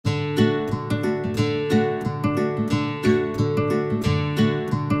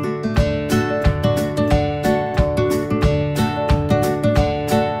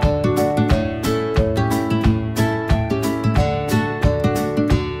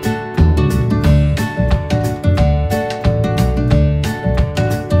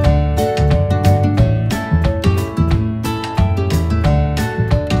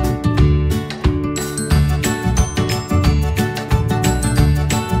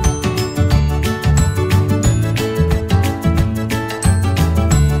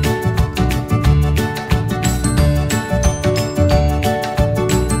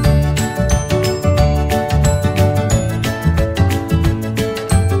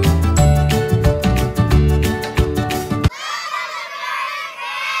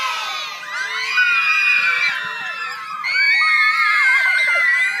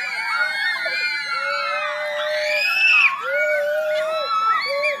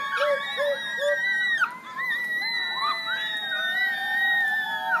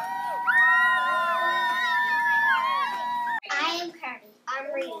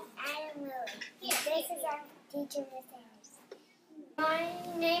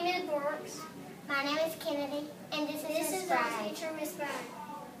name is Brooks. My name is Kennedy, and this is our teacher, Miss Bragg.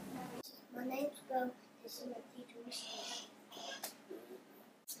 My name is Bo. This is my teacher, Miss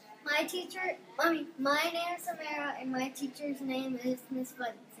My name is Samara, and my teacher's name is Miss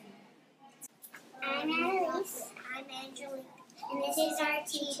Budson. I'm Annalise. I'm Angelique, and this is our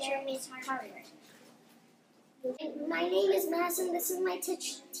teacher, Miss Carter. My name is Madison. This is my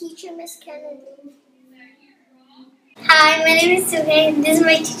teacher, Miss Kennedy. Hi, my name is Sylvia, and this is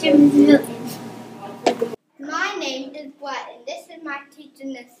my teacher, Miss Milton. My name is Blatt, and this is my teacher,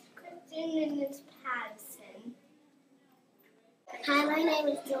 Miss Kristen and Miss Patterson. Hi, my name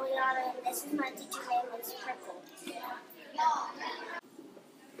is Juliana, and this is my teacher name, Miss Prickle.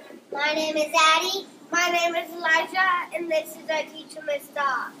 My name is Addie. My name is Elijah, and this is our teacher, Miss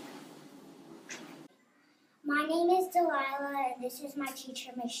Dog. My name is Delilah, and this is my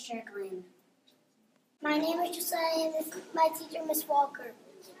teacher, Miss Strickland. My name is Josiah, and this is my teacher, Miss Walker.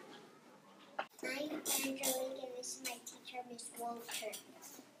 I'm Angelique, and this is my teacher, Miss Walker.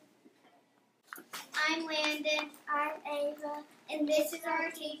 I'm Landon. I'm Ava, And this is our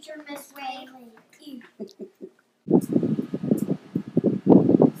teacher, Miss Ray.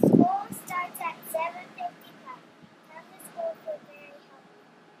 School starts at 7:55. Come to school for very helpful.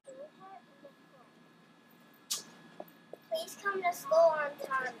 Please come to school on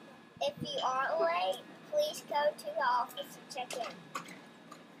time. If you are late, please go to the office to check in.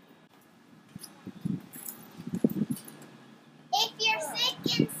 If you're sick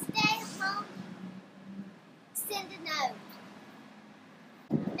and stay home, send a note.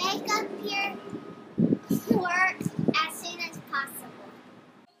 Make up your work as soon as possible.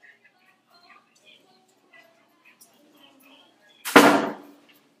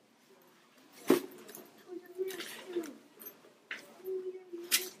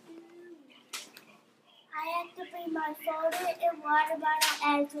 I have to bring my folder and water bottle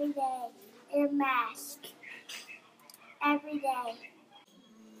every day, and a mask every day.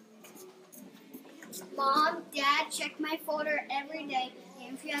 Mom, Dad, check my folder every day.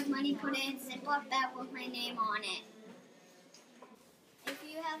 And if you have money, put it in a Ziploc bag with my name on it. If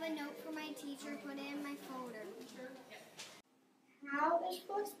you have a note for my teacher, put it in my folder. How is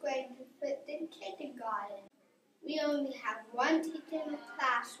fourth grade different than kindergarten? We only have one teacher in the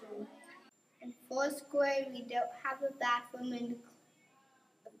classroom. In fourth grade, we don't have a bathroom in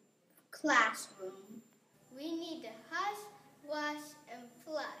the classroom. We need to hush, wash, and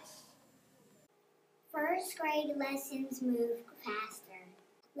flush. First grade lessons move faster.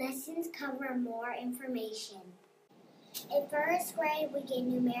 Lessons cover more information. In first grade, we get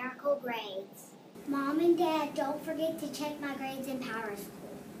numerical grades. Mom and Dad, don't forget to check my grades in Power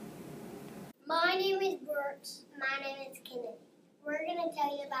School. My name is Brooks. My name is Kennedy. We're going to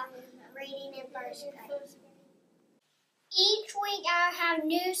tell you about reading in first grade. Each week I have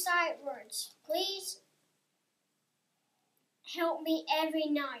new sight words. Please help me every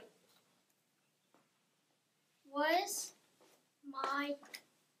night. Was my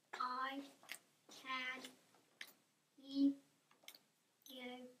iPad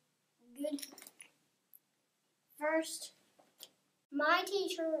good? First, my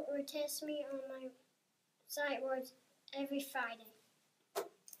teacher would test me on my sight words every Friday.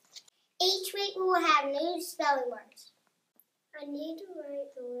 Each week we will have new spelling words. I need to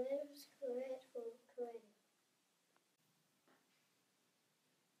write the letters correct for correct.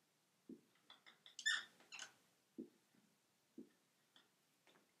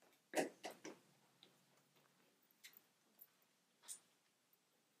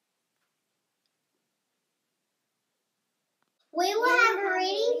 We will have a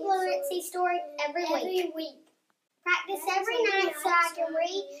reading fluency story every week. Practice every night so I can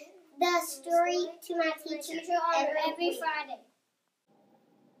read the story to my teacher every Friday.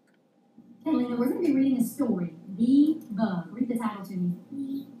 Okay, Lena, we're going to be reading a story. The Bug. Read the title to me.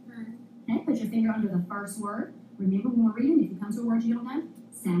 The Bug. Okay, put your finger under the first word. Remember when we're reading, if you come to a word you don't know,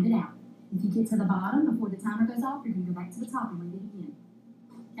 sound it out. If you get to the bottom before the timer goes off, you're going to go back to the top and read it again.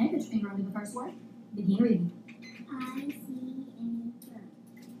 Okay, put your finger under the first word. Begin reading. I see a bug.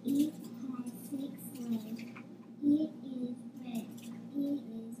 It has 6 legs. It is red. It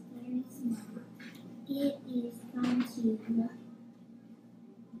is very small. It is fun to look.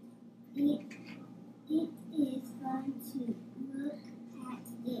 It is fun to look at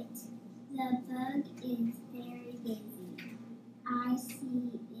it. The bug is very busy. I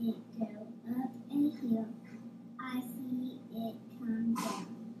see it go up a hill. I see it come down.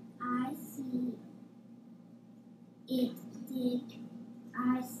 I see it dig.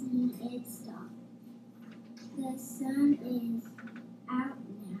 I see it stop. The sun is out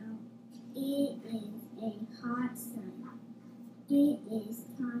now. It is a hot sun. It is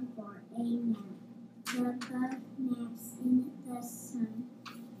time for a nap. The bug naps in the sun.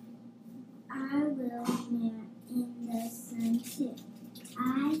 I will nap in the sun too.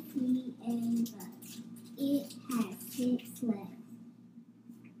 I see a bug. It has 6 legs.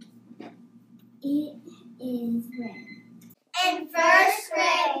 It is red. In first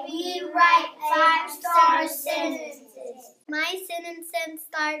grade, we write 5-star sentences. My sentence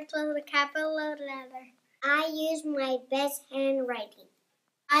starts with a capital letter. I use my best handwriting.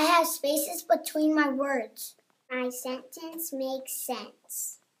 I have spaces between my words. My sentence makes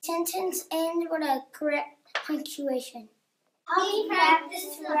sense. Sentence ends with a correct punctuation. We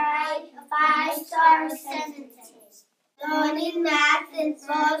practice to write 5-star sentences. Learning math in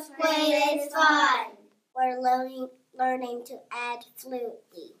first grade is fun. We're learning to add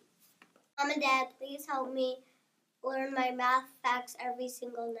fluently. Mom and Dad, please help me learn my math facts every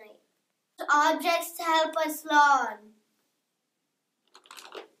single night. Objects to help us learn.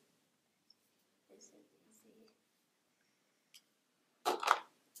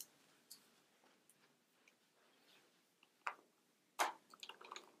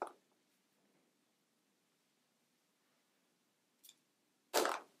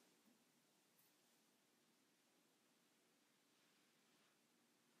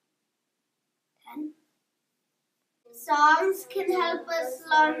 Songs can help us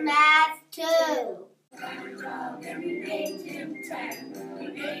learn math too. We named him 10. We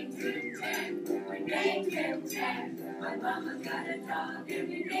named him 10. We named him 10. My mama got a dog and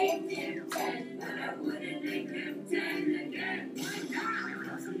we named him 10. But I wouldn't name him 10 again.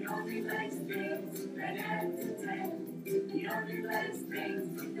 Because he only likes things that add to 10. He only likes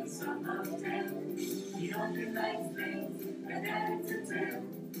things with the sum of 10. He only likes things that add to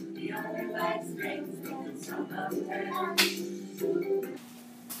 10. He only likes things with the sum of 10.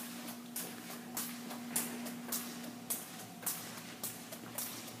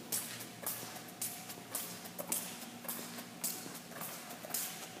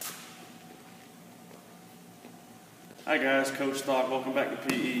 Hi guys, Coach Stock. Welcome back to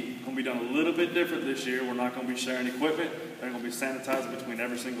PE. Going to be done a little bit different this year. We're not going to be sharing equipment. They're going to be sanitizing between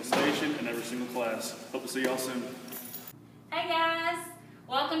every single station and every single class. Hope to see y'all soon. Hey guys,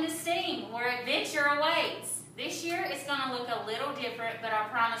 welcome to STEAM, where adventure awaits. This year it's going to look a little different, but I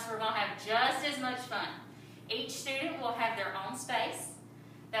promise we're going to have just as much fun. Each student will have their own space.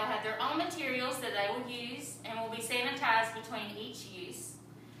 They'll have their own materials that they will use and will be sanitized between each use.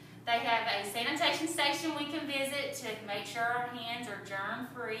 They have a sanitation station we can visit to make sure our hands are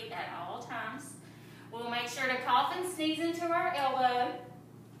germ-free at all times. We'll make sure to cough and sneeze into our elbow.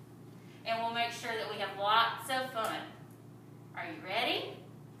 And we'll make sure that we have lots of fun. Are you ready?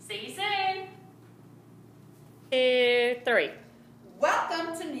 See you soon. 2, 3.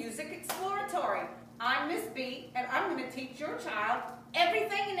 Welcome to Music Exploratory. I'm Miss B, and I'm going to teach your child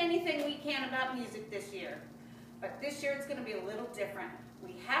everything and anything we can about music this year. But this year it's going to be a little different.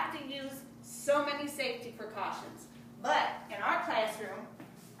 We have to use so many safety precautions. But in our classroom,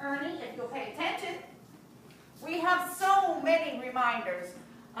 Ernie, if you'll pay attention, we have so many reminders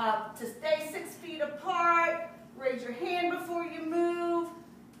to stay 6 feet apart, raise your hand before you move.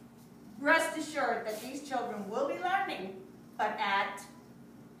 Rest assured that these children will be learning, but at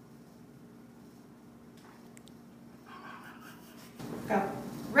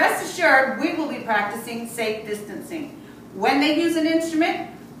Rest assured, we will be practicing safe distancing. When they use an instrument,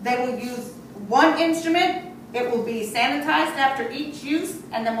 they will use one instrument. It will be sanitized after each use,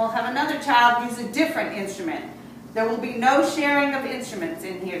 and then we'll have another child use a different instrument. There will be no sharing of instruments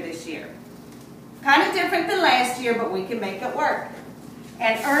in here this year. Kind of different than last year, but we can make it work.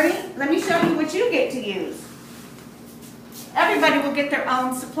 And Ernie, let me show you what you get to use. Everybody will get their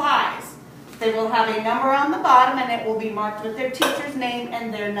own supplies. They will have a number on the bottom, and it will be marked with their teacher's name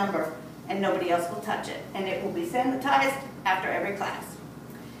and their number, and nobody else will touch it. And it will be sanitized after every class.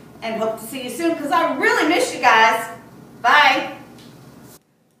 And hope to see you soon, because I really miss you guys. Bye.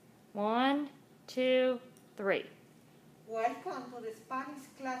 1, 2, 3. Welcome to the Spanish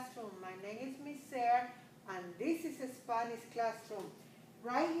classroom. My name is Miss Sarah, and this is a Spanish classroom.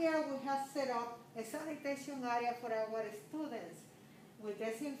 Right here we have set up a sanitation area for our students. We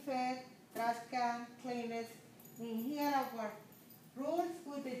disinfect, trash can, cleaners. In here our rules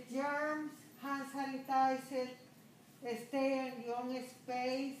with the germs, hand sanitizer, stay in your own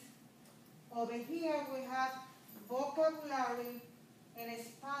space. Over here we have vocabulary in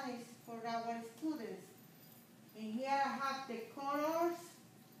Spanish for our students. In here I have the colors,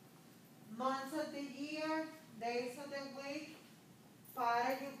 months of the year, days of the week, part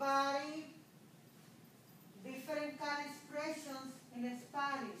of your body, different kind of expressions in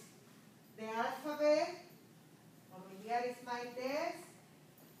Spanish. The alphabet, over here is my desk.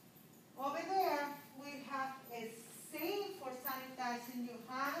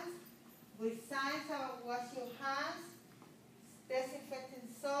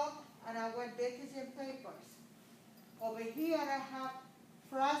 have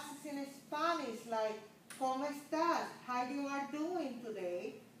phrases in Spanish like ¿Cómo estás? How you are doing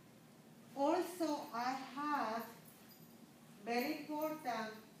today? Also, I have, very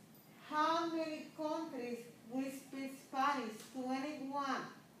important, how many countries we speak Spanish? 21.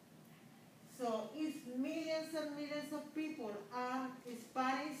 So it's millions and millions of people, and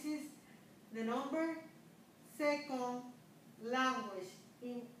Spanish is the number 2nd language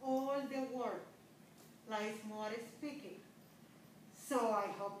in all the world, like more speaking. So I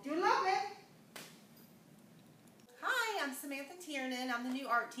hope you love it. Hi, I'm Samantha Tiernan. I'm the new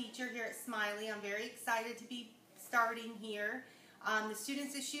art teacher here at Smiley. I'm very excited to be starting here. The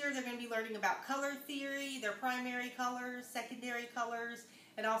students this year, they're going to be learning about color theory, their primary colors, secondary colors,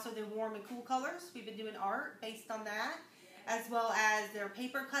 and also their warm and cool colors. We've been doing art based on that, as well as their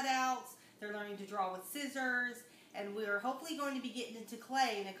paper cutouts. They're learning to draw with scissors, and we're hopefully going to be getting into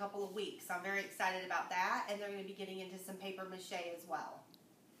clay in a couple of weeks. I'm very excited about that, and they're going to be getting into some paper mache as well.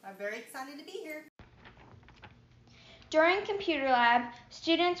 I'm very excited to be here. During Computer Lab,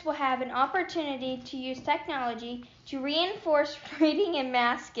 students will have an opportunity to use technology to reinforce reading and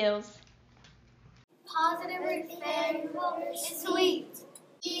math skills. Positive, respectful, and sweet.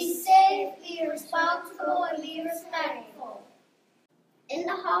 Be safe, be responsible, and be respectful. In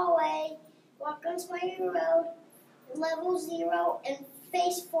the hallway, walk on Smiley Road, level 0, and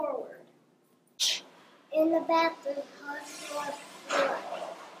face forward. In the bathroom, hush,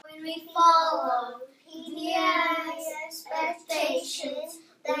 when we follow PDI expectations,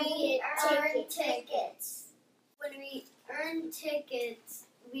 then we earn tickets. When we earn tickets,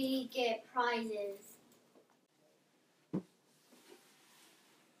 we get prizes.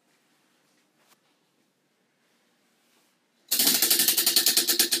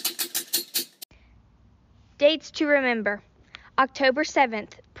 Dates to remember: October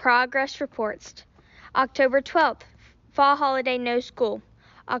 7th, progress reports. October 12th, fall holiday no school.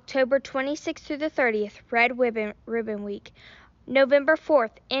 October 26th through the 30th, Red Ribbon Week. November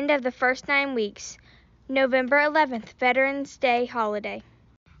 4th, end of the first 9 weeks. November 11th, Veterans Day holiday.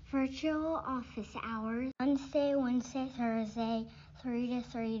 Virtual office hours, Wednesday, Thursday, 3 to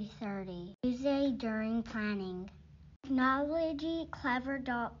 3:30. Tuesday during planning.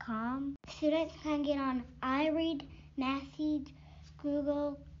 TechnologyClever.com. Students can get on iRead, Message,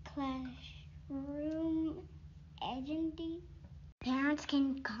 Google Classroom, Agency. Parents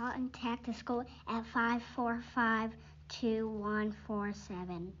can contact the school at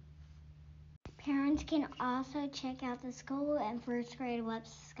 545-2147. Parents can also check out the school and first grade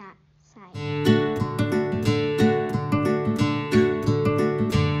website.